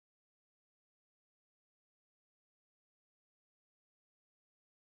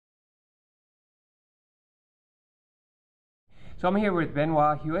So I'm here with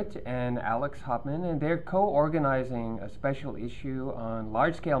Benoit Huet and Alex Hauptmann, and they're co-organizing a special issue on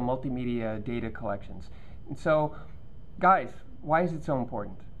large-scale multimedia data collections. And so, guys, why is it so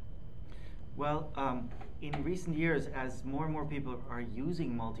important? Well, in recent years, as more and more people are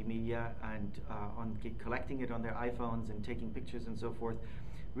using multimedia and collecting it on their iPhones and taking pictures and so forth,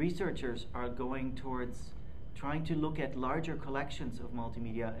 researchers are going towards trying to look at larger collections of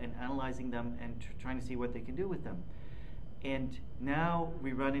multimedia and analyzing them and trying to see what they can do with them. And now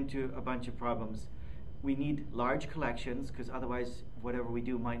we run into a bunch of problems. We need large collections because otherwise whatever we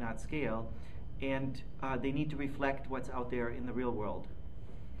do might not scale, and they need to reflect what's out there in the real world.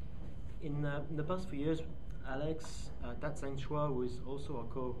 In the past few years, Alex Tatsenchua, who is also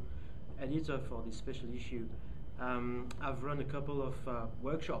a co-editor for this special issue, I've run a couple of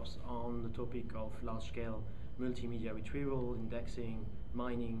workshops on the topic of large-scale multimedia retrieval, indexing,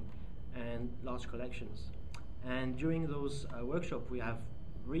 mining, and large collections. And during those workshops, we have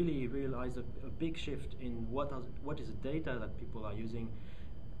really realized a big shift in what is the data that people are using.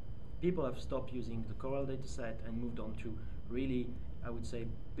 People have stopped using the Coral data set and moved on to really, I would say,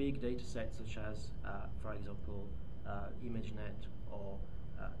 big data sets such as, for example, ImageNet or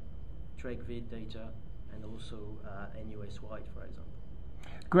TrackVid data, and also NUS-wide, for example.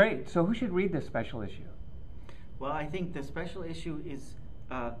 Great. So who should read this special issue? Well, I think the special issue is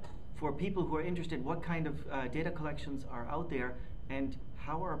for people who are interested, what kind of data collections are out there, and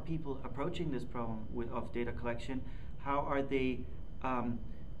how are people approaching this problem of data collection? How are they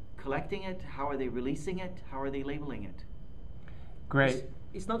collecting it? How are they releasing it? How are they labeling it? Great.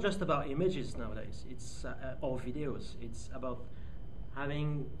 It's not just about images nowadays. It's or videos. It's about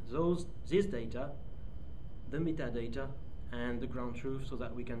having this data, the metadata, and the ground truth, so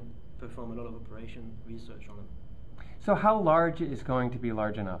that we can perform a lot of operation research on them. So how large is going to be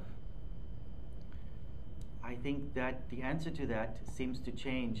large enough? I think that the answer to that seems to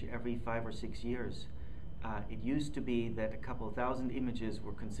change every 5 or 6 years. It used to be that a couple thousand images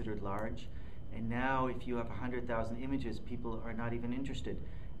were considered large, and now if you have 100,000 images, people are not even interested.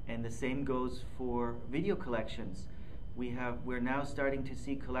 And the same goes for video collections. We're now starting to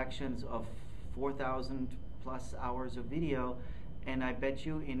see collections of 4,000 plus hours of video, and I bet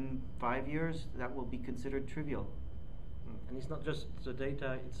you in 5 years that will be considered trivial. And it's not just the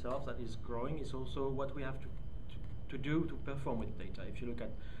data itself that is growing, it's also what we have to do to perform with data. If you look at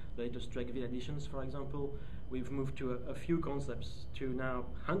the latest TrackVid editions, for example, we've moved to a few concepts to now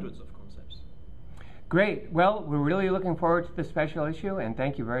hundreds of concepts. Great. Well, we're really looking forward to the special issue, and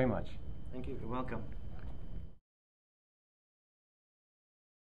thank you very much. Thank you. You're welcome.